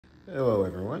Hello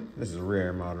everyone, this is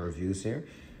Rare Model Reviews here,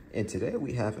 and today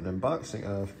we have an unboxing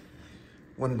of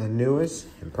one of the newest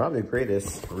and probably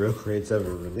greatest real crates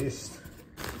ever released.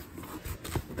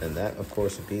 And that of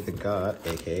course would be the God,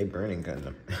 aka Burning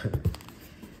Gundam.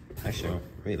 Actually, I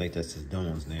really like that's his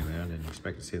Domo's name there. I didn't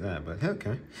expect to see that, but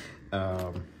okay.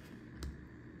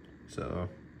 So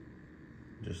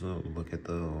just a little look at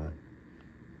the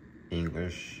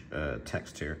English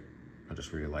text here. I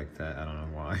just really like that. I don't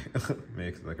know why.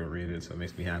 Maybe because I can read it, so it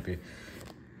makes me happy.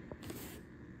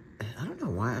 And I don't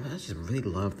know why. I just really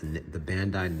love the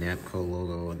Bandai Namco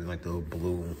logo and then like the little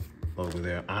blue logo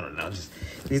there. I don't know. Just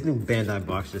these new Bandai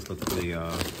boxes look really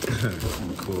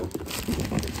cool. So,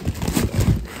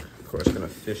 of course, gonna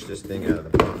fish this thing out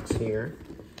of the box here,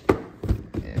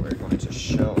 and we're going to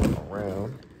show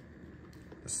around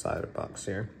the side of the box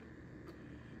here.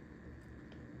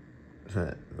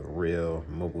 The real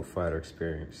mobile fighter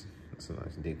experience. That's a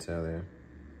nice detail there.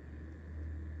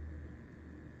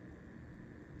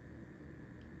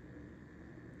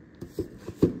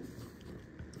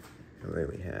 What do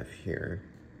we have here?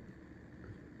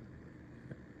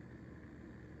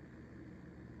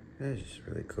 It's just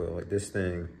really cool. Like this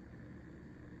thing,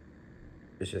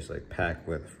 it's just like packed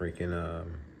with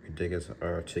freaking ridiculous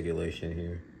articulation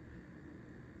here.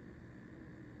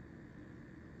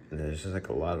 And there's just like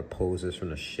a lot of poses from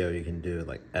the show you can do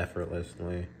like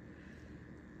effortlessly.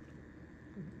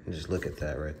 And just look at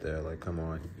that right there. Like, come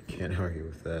on, you can't argue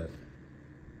with that.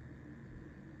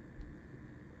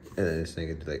 And then this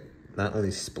thing, like, not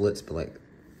only splits, but like,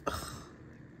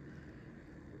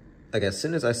 like as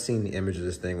soon as I seen the image of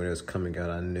this thing when it was coming out,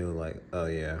 I knew like, oh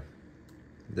yeah,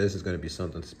 this is gonna be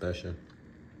something special.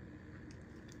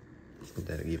 And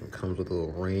then it even comes with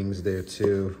little rings there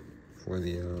too for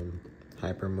the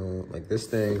hyper mode. Like this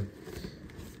thing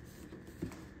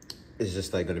is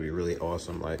just like gonna be really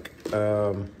awesome. Like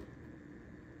I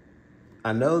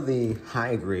know the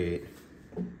high grade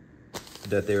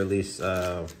that they released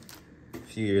a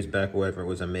few years back or whatever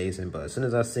was amazing, but as soon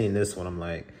as I seen this one, I'm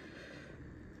like,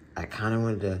 I kind of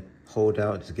wanted to hold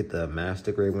out to get the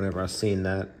master grade whenever I seen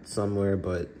that somewhere,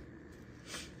 but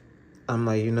I'm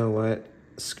like, you know what,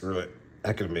 screw it,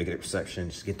 I could make an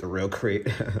exception, just get the real crate.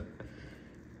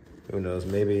 Who knows,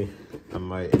 maybe I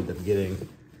might end up getting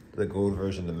the gold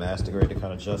version, the master grade, to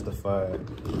kind of justify it.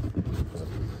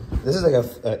 This is like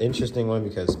an interesting one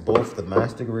because both the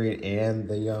master grade and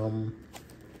the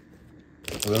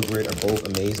real grade are both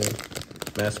amazing.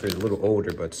 Master grade is a little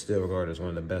older, but still regarded as one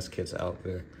of the best kits out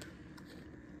there.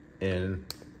 And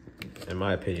in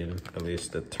my opinion, at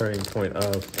least, the turning point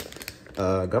of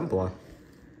Gunpla.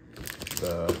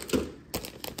 The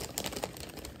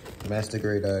master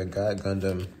grade God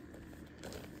Gundam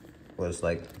was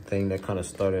like the thing that kind of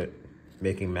started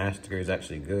making master grades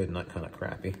actually good, not kind of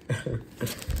crappy.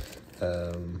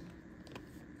 Or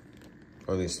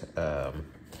at least,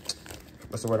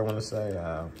 what's the word I want to say?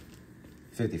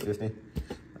 50-50.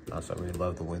 Also, I really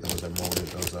love the way those are molded.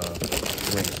 Those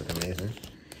rings look amazing.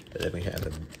 And then we have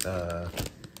the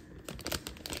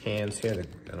hands here.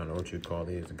 I don't know what you call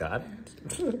these. God.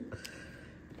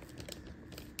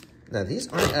 Now these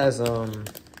aren't as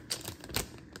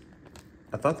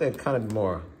I thought they'd kind of be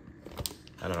more,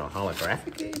 I don't know,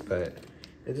 holographic-y, but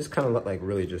they just kind of look like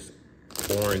really just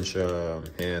orange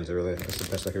hands. Really, that's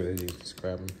the best I can really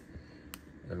describe them.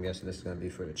 I'm guessing this is gonna be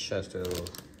for the chest, a little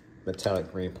metallic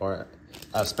green part.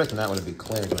 I was expecting that one to be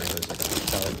clear green, but it's like a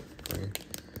metallic green.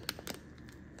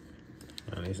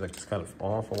 And these like this kind of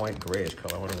off-white grayish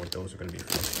color. I wonder what those are gonna be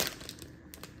for.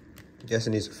 I'm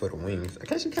guessing these are for the wings. I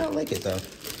guess you kind of like it though.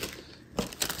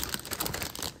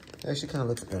 It actually kind of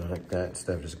looks better like that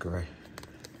instead of just gray.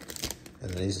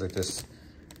 And then these like this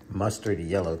mustard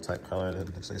yellow type color. And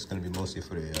it looks like it's gonna be mostly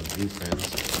for the view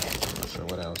fins. I'm not sure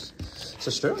what else. So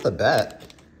straight off the bat,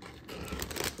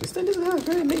 this thing doesn't have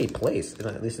very many plates. It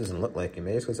at least doesn't look like it.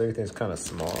 Maybe it's because everything's kind of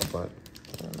small, but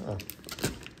I don't know.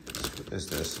 What is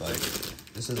this? Like,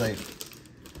 this is like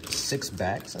 6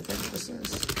 backs, I think this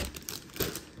is.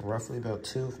 Roughly about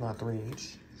 2, if not 3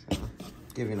 each. So,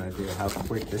 give you an idea how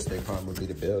quick this thing probably would be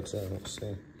to build, so let's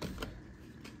see.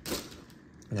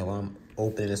 Now, while I'm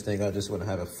opening this thing, I just want to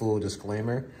have a full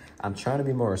disclaimer. I'm trying to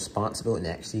be more responsible and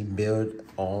actually build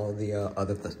all the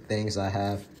other things I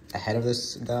have ahead of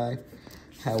this guy.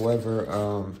 However,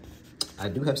 I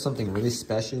do have something really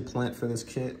special planned for this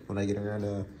kit when I get around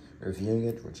to reviewing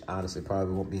it, which honestly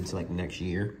probably won't be until like next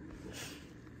year.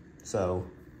 So,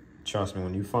 trust me,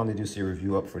 when you finally do see a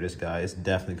review up for this guy, it's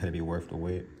definitely going to be worth the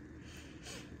wait.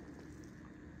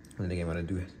 And again, I'm going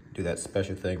to do that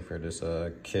special thing for this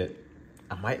kit.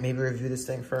 I might maybe review this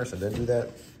thing first and then do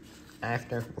that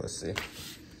after. Let's see.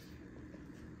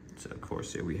 So of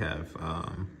course here we have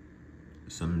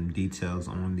some details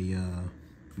on the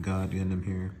God Gundam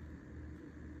here.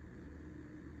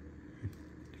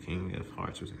 The King of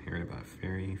Hearts was inherited by a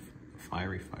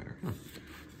fiery fighter.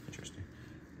 Interesting.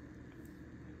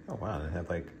 Oh wow, they have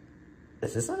like,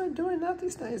 is this how they're doing now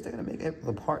these days? They're gonna make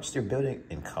the parts they're building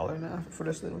in color now for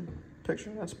this little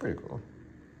picture? That's pretty cool.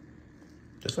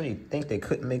 Just when you think they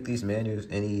couldn't make these menus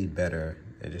any better,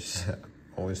 they just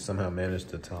always somehow managed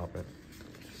to top it.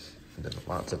 And then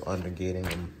lots of undergating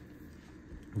and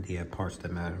the parts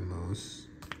that matter most.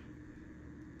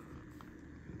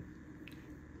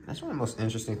 That's one of the most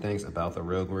interesting things about the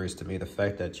railways to me, the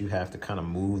fact that you have to kind of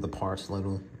move the parts a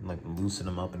little, like loosen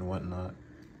them up and whatnot.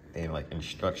 They have like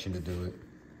instruction to do it.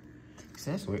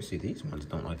 See, that's weird. See, these ones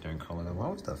don't like they're in color. Why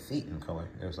was the feet in color?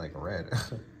 It was like red.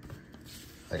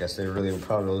 I guess they really were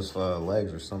proud of those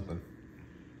legs or something.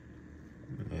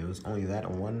 It was only that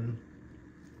one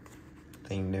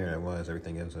thing there that was.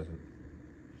 Everything else isn't.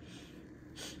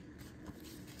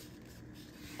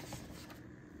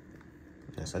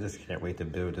 Yes, I just can't wait to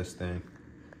build this thing.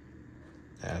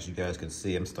 As you guys can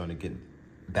see, I'm starting to get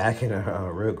back into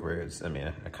real grids. I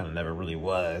mean, I kind of never really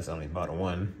was. I only bought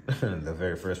one, the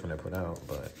very first one I put out.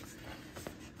 But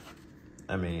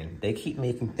I mean, they keep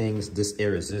making things this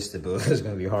irresistible. It's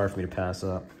gonna be hard for me to pass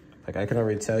up. Like I can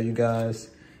already tell you guys,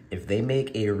 if they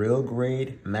make a real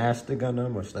grade Master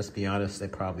Gundam, which let's be honest, they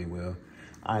probably will,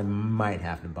 I might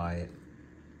have to buy it.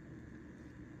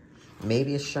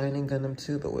 Maybe a Shining Gundam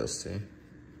too, but we'll see.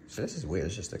 So this is weird.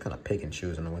 It's just they're kind of pick and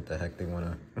choosing on what the heck they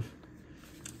want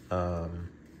to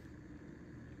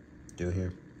do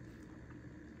here.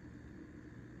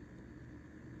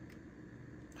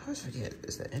 I always forget,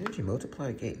 is the energy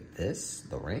multiplier gate this,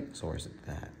 the rings, or is it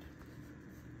that?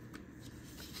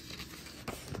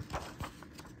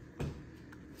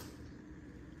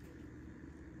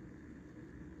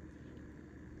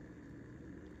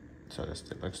 So this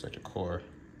looks like a core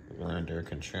lander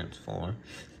can transform.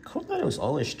 Core lander was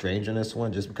always strange in this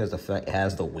one just because the fact it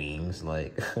has the wings,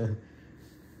 like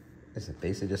is it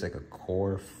basically just like a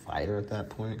core fighter at that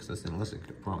point? Because this thing looks like it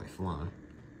could probably fly.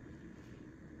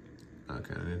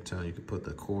 Okay, I didn't tell you could put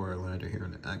the core lander here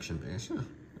in the action base. Huh.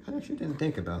 I actually didn't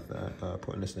think about that,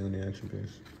 putting this thing in the action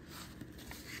base.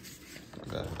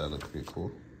 That looked pretty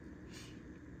cool.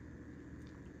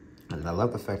 And I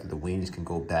love the fact that the wings can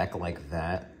go back like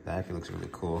that. That actually looks really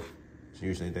cool. So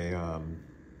usually they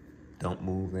don't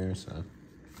move there, so.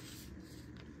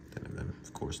 Then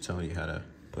of course telling you how to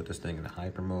put this thing in the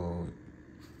hyper mode.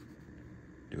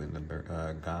 Doing the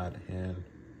God hand,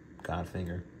 God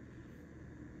finger.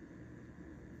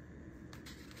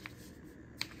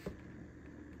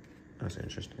 That's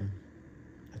interesting.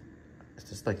 Is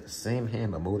this like the same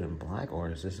hand but mode in black,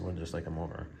 or is this one just like a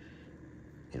more,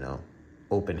 you know,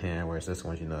 open hand, whereas this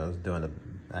one, you know, is doing the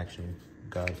actual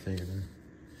God finger there.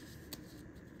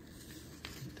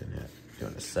 Then yeah,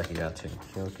 doing the second God taking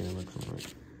Kyokin, it looks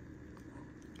like.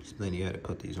 So then you had to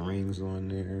put these rings on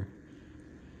there.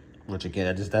 Which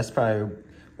again, that's probably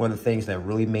one of the things that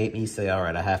really made me say, all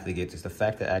right, I have to get this. The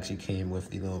fact that it actually came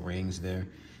with the little rings there,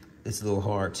 it's a little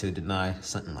hard to deny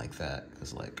something like that.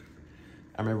 Cause like,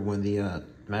 I remember when the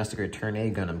Master Grade Turn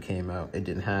A Gundam came out, it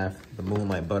didn't have the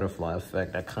Moonlight Butterfly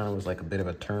effect. That kind of was like a bit of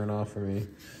a turn off for me.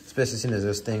 Especially seeing as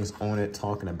there's things on it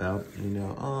talking about, you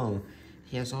know, oh,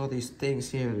 he has all these things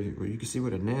here where you can see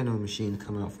where the nano machine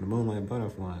come out for the Moonlight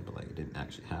Butterfly, but like it didn't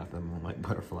actually have the Moonlight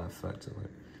Butterfly effect to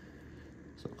it.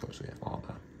 So of course we have all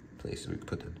the places we could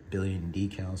put the billion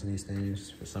decals in these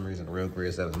things. For some reason, Real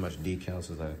Grids have as much decals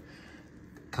as a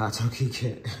Katoki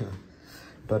kit.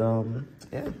 But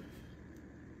yeah.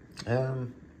 I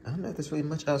don't know if there's really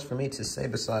much else for me to say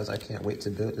besides I can't wait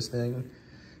to build this thing.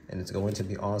 And it's going to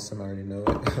be awesome, I already know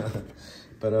it.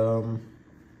 But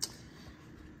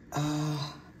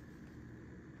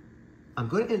I'm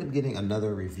going to end up getting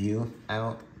another review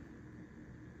out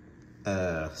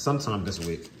sometime this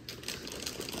week.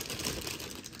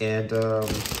 And I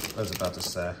was about to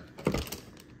say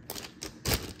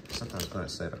something I was going to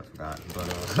say that I forgot, but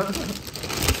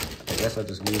I guess I'll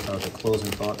just leave out the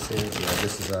closing thoughts here. Yeah,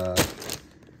 this is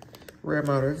Rare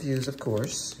Amount Reviews, of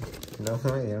course. You know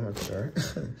who I am, I'm sure.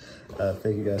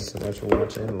 Thank you guys so much for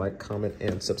watching. Like, comment,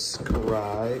 and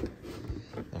subscribe.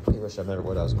 I pretty wish I remember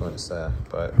what I was going to say,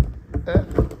 but I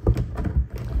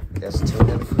guess tune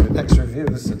in for the next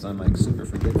reviews since I'm like super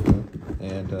forgetful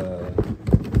and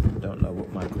don't know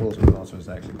what my closing thoughts was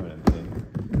actually going to be.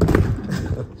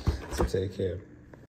 So take care.